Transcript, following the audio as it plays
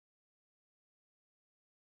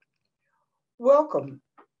Welcome.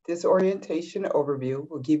 This orientation overview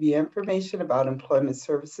will give you information about Employment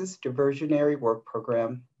Services Diversionary Work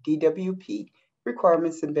Program, DWP,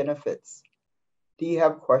 requirements and benefits. Do you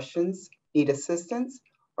have questions, need assistance,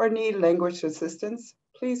 or need language assistance?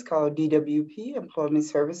 Please call DWP Employment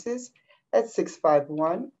Services at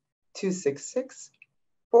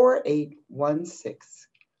 651-266-4816.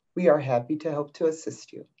 We are happy to help to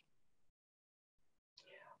assist you.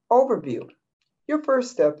 Overview. Your first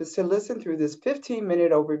step is to listen through this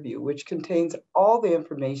 15-minute overview, which contains all the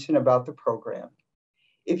information about the program.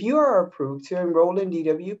 If you are approved to enroll in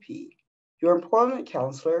DWP, your employment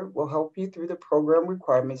counselor will help you through the program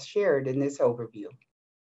requirements shared in this overview.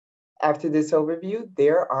 After this overview,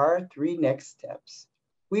 there are 3 next steps.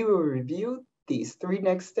 We will review these 3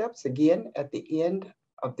 next steps again at the end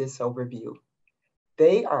of this overview.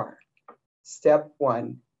 They are: Step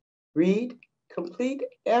 1, read, complete,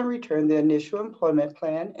 and return the initial employment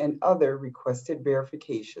plan and other requested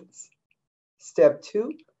verifications. Step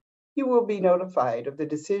 2, you will be notified of the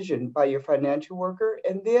decision by your financial worker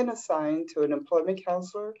and then assigned to an employment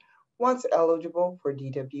counselor once eligible for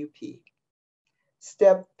DWP.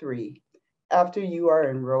 Step 3, after you are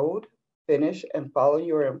enrolled, finish and follow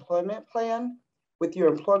your employment plan with your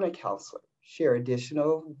employment counselor. Share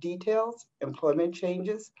additional details, employment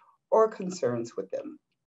changes, or concerns with them.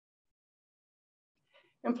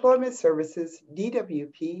 Employment Services,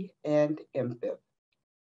 DWP, and MFIP.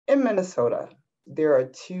 In Minnesota, there are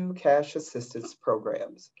 2 cash assistance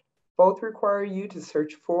programs. Both require you to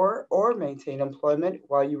search for or maintain employment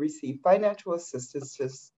while you receive financial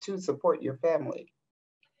assistance to support your family.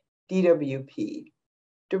 DWP,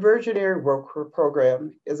 Diversionary Work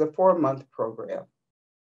Program, is a 4-month program.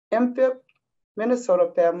 MFIP,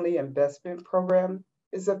 Minnesota Family Investment Program,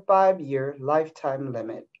 is a 5-year lifetime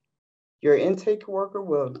limit. Your intake worker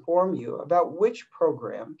will inform you about which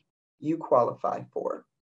program you qualify for.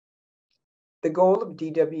 The goal of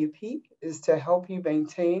DWP is to help you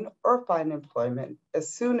maintain or find employment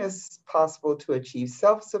as soon as possible to achieve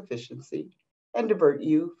self-sufficiency and divert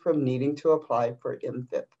you from needing to apply for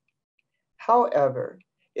MFIP. However,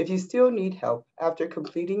 if you still need help after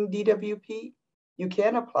completing DWP, you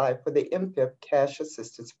can apply for the MFIP Cash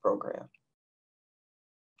Assistance Program.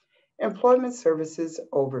 Employment Services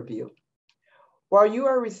Overview. While you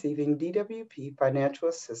are receiving DWP financial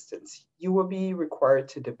assistance, you will be required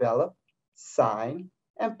to develop, sign,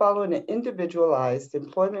 and follow an individualized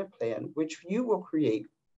employment plan, which you will create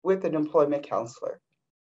with an employment counselor.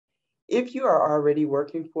 If you are already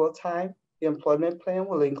working full-time, the employment plan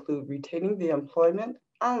will include retaining the employment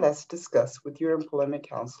unless discussed with your employment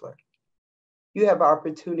counselor. You have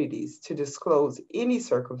opportunities to disclose any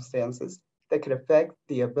circumstances that could affect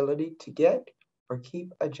the ability to get or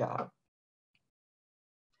keep a job.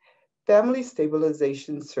 Family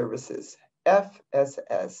Stabilization Services,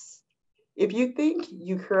 FSS. If you think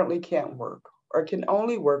you currently can't work or can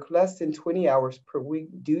only work less than 20 hours per week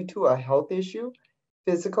due to a health issue,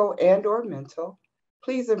 physical and/or mental,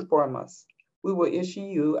 please inform us. We will issue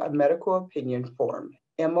you a medical opinion form,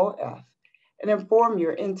 MOF, and inform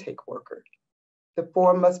your intake worker. The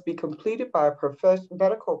form must be completed by a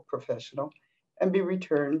medical professional and be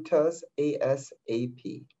returned to us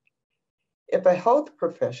ASAP. If a health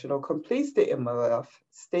professional completes the MOF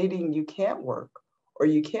stating you can't work or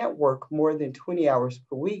you can't work more than 20 hours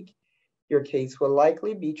per week, your case will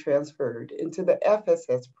likely be transferred into the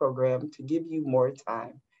FSS program to give you more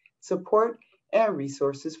time, support, and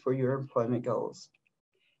resources for your employment goals.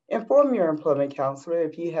 Inform your employment counselor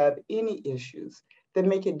if you have any issues that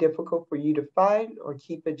make it difficult for you to find or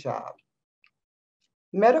keep a job.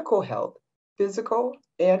 Medical health, physical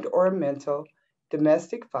and/or mental,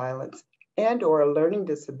 domestic violence, and/or a learning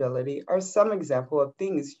disability are some examples of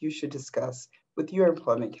things you should discuss with your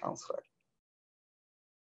employment counselor.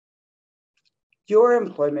 Your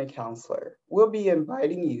employment counselor will be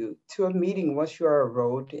inviting you to a meeting once you are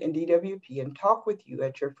enrolled in DWP and talk with you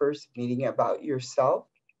at your first meeting about yourself,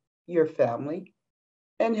 your family,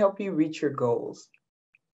 and help you reach your goals.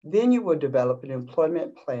 Then you will develop an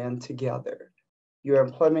employment plan together. Your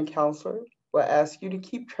employment counselor will ask you to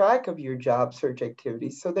keep track of your job search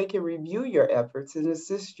activities so they can review your efforts and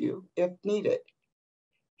assist you if needed.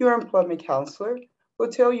 Your employment counselor will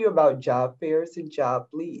tell you about job fairs and job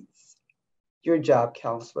leads. Your job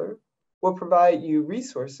counselor will provide you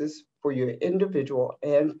resources for your individual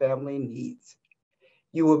and family needs.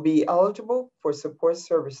 You will be eligible for support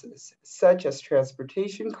services such as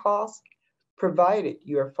transportation costs, provided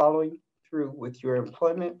you are following through with your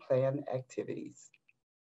employment plan activities.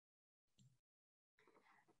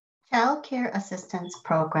 Child Care Assistance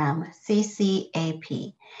Program,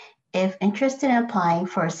 CCAP. If interested in applying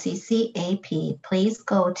for CCAP, please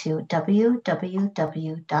go to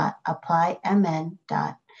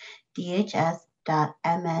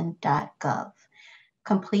www.applymn.dhs.mn.gov.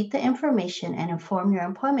 Complete the information and inform your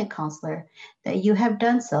employment counselor that you have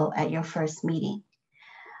done so at your first meeting.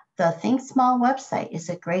 The Think Small website is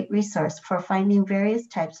a great resource for finding various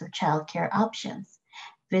types of childcare options.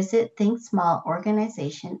 Visit Think Small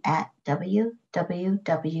organization at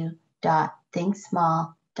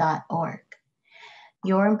www.thinksmall.org.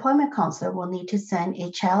 Your employment counselor will need to send a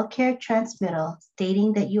child care transmittal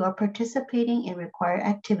stating that you are participating in required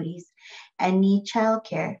activities and need child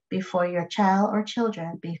care before your child or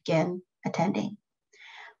children begin attending.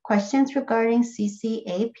 Questions regarding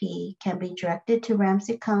CCAP can be directed to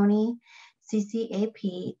Ramsey County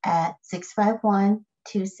CCAP at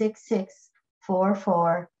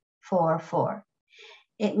 651-266-4444.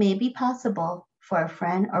 It may be possible for a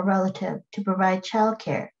friend or relative to provide child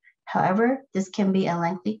care. However, this can be a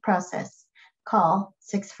lengthy process. Call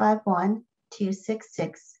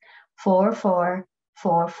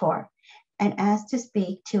 651-266-4444 and ask to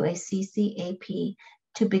speak to a CCAP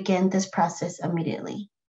to begin this process immediately.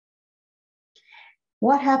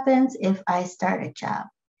 What happens if I start a job?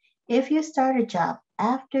 If you start a job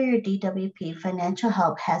after your DWP financial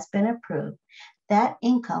help has been approved, that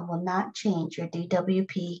income will not change your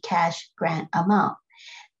DWP cash grant amount.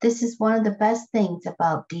 This is one of the best things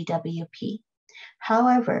about DWP.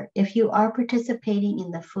 However, if you are participating in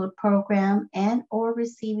the food program and or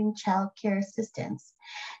receiving child care assistance,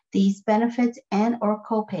 these benefits and or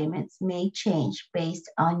co-payments may change based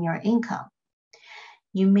on your income.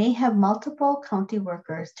 You may have multiple county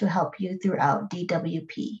workers to help you throughout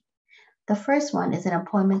DWP. The first one is an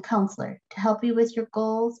employment counselor to help you with your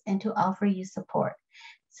goals and to offer you support.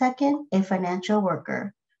 Second, a financial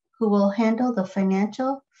worker who will handle the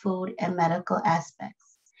financial, food, and medical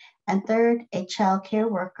aspects. And third, a child care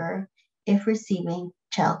worker if receiving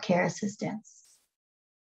child care assistance.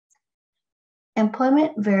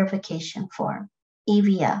 Employment Verification Form,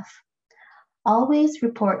 EVF. Always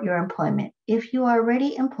report your employment. If you are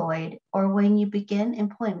already employed or when you begin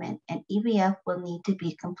employment, an EVF will need to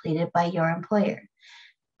be completed by your employer.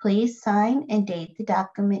 Please sign and date the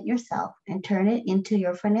document yourself and turn it into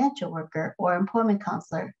your financial worker or employment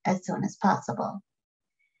counselor as soon as possible.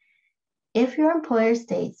 If your employer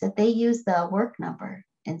states that they use the work number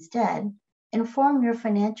instead, inform your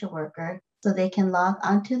financial worker so they can log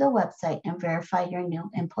onto the website and verify your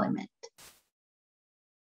new employment.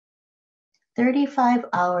 35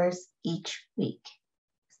 hours each week.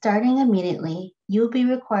 Starting immediately, you'll be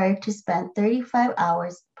required to spend 35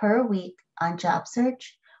 hours per week on job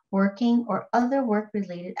search, working, or other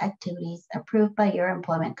work-related activities approved by your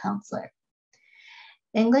employment counselor.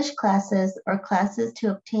 English classes or classes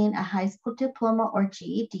to obtain a high school diploma or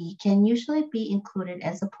GED can usually be included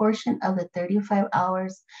as a portion of the 35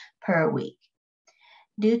 hours per week.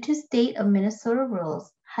 Due to state of Minnesota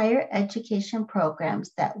rules, higher education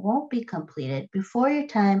programs that won't be completed before your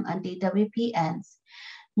time on DWP ends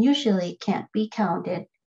usually can't be counted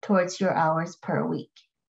towards your hours per week.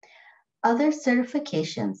 Other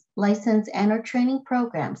certifications, license, and or training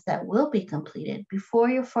programs that will be completed before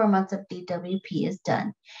your 4 months of DWP is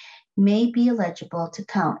done may be eligible to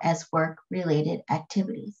count as work-related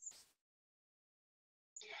activities.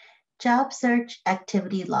 Job search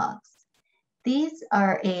activity logs. These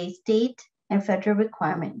are a state and federal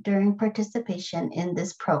requirement during participation in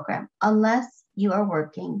this program, unless you are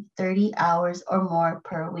working 30 hours or more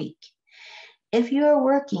per week. If you are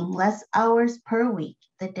working less hours per week,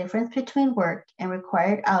 the difference between work and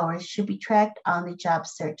required hours should be tracked on the job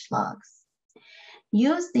search logs.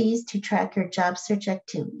 Use these to track your job search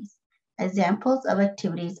activities. Examples of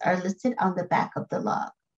activities are listed on the back of the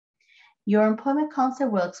log. Your employment counselor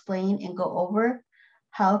will explain and go over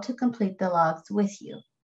how to complete the logs with you.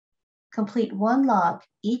 Complete one log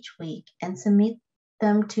each week and submit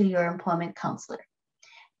them to your employment counselor.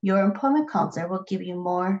 Your employment counselor will give you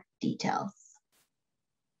more details.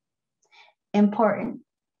 Important.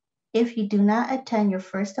 If you do not attend your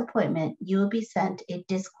first appointment, you will be sent a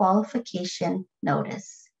disqualification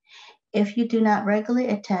notice. If you do not regularly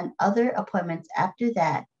attend other appointments after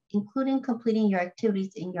that, including completing your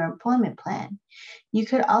activities in your employment plan, you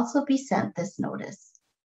could also be sent this notice.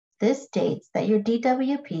 This states that your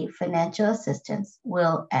DWP financial assistance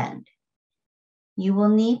will end. You will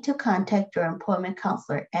need to contact your employment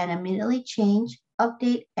counselor and immediately change,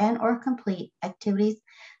 update, and or complete activities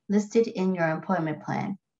listed in your employment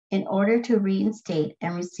plan in order to reinstate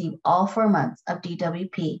and receive all 4 months of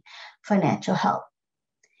DWP financial help.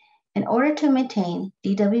 In order to maintain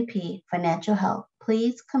DWP financial help,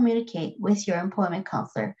 please communicate with your employment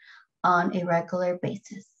counselor on a regular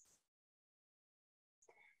basis.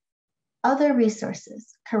 Other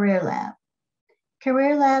resources, Career Lab.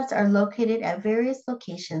 Career labs are located at various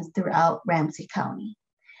locations throughout Ramsey County.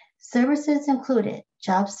 Services included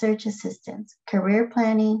job search assistance, career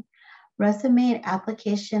planning, resume and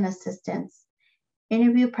application assistance,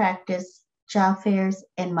 interview practice, job fairs,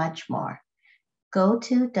 and much more. Go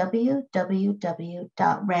to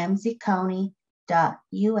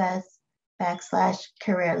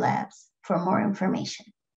www.ramseycounty.us/career labs for more information.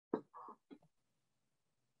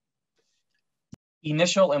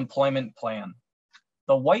 Initial Employment Plan.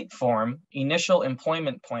 The white form, Initial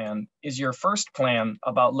Employment Plan, is your first plan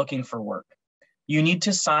about looking for work. You need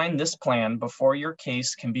to sign this plan before your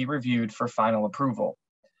case can be reviewed for final approval.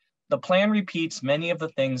 The plan repeats many of the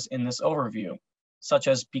things in this overview, such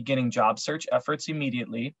as beginning job search efforts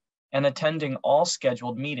immediately and attending all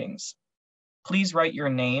scheduled meetings. Please write your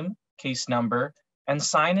name, case number, and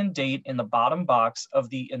sign and date in the bottom box of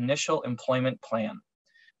the Initial Employment Plan.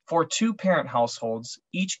 For 2-parent households,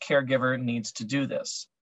 each caregiver needs to do this.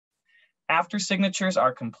 After signatures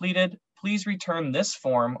are completed, please return this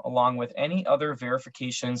form along with any other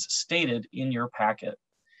verifications stated in your packet.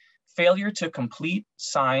 Failure to complete,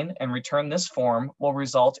 sign, and return this form will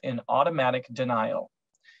result in automatic denial.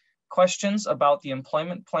 Questions about the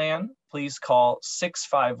employment plan, please call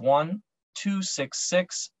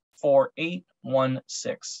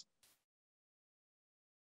 651-266-4816.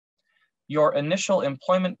 Your initial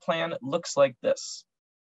employment plan looks like this.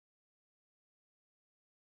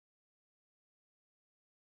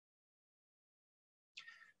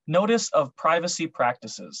 Notice of privacy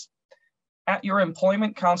practices. At your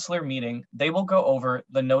employment counselor meeting, they will go over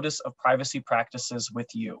the notice of privacy practices with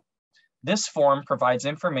you. This form provides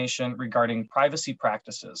information regarding privacy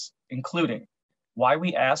practices, including why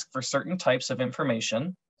we ask for certain types of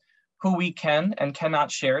information, who we can and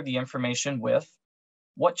cannot share the information with,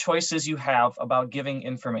 what choices you have about giving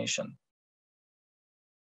information.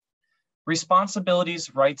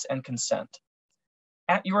 Responsibilities, rights, and consent.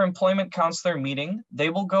 At your employment counselor meeting, they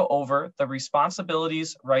will go over the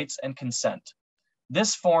responsibilities, rights, and consent.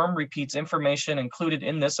 This form repeats information included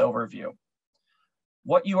in this overview.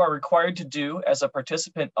 What you are required to do as a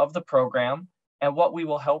participant of the program and what we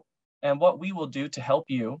will do to help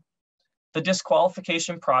you. The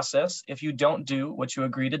disqualification process if you don't do what you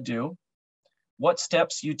agree to do. What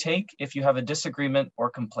steps you take if you have a disagreement or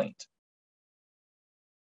complaint.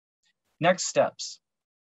 Next steps.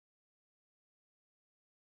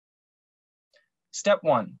 Step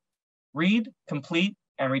 1, read, complete,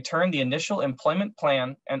 and return the initial employment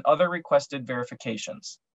plan and other requested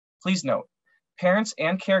verifications. Please note, parents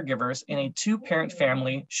and caregivers in a 2-parent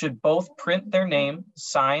family should both print their name,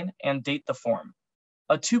 sign, and date the form.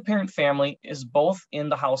 A 2-parent family is both in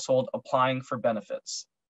the household applying for benefits.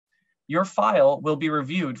 Your file will be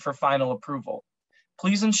reviewed for final approval.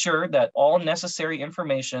 Please ensure that all necessary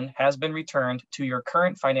information has been returned to your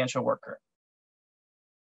current financial worker.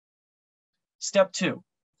 Step 2,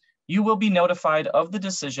 you will be notified of the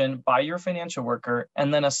decision by your financial worker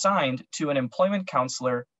and then assigned to an employment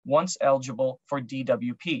counselor once eligible for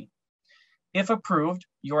DWP. If approved,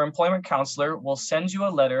 your employment counselor will send you a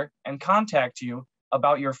letter and contact you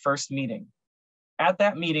about your first meeting. At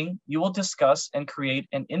that meeting, you will discuss and create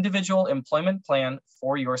an individual employment plan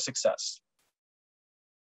for your success.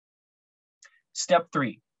 Step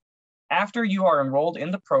 3, after you are enrolled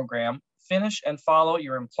in the program, finish and follow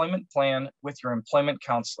your employment plan with your employment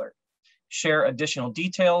counselor. Share additional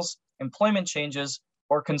details, employment changes,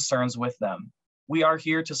 or concerns with them. We are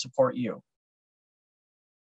here to support you.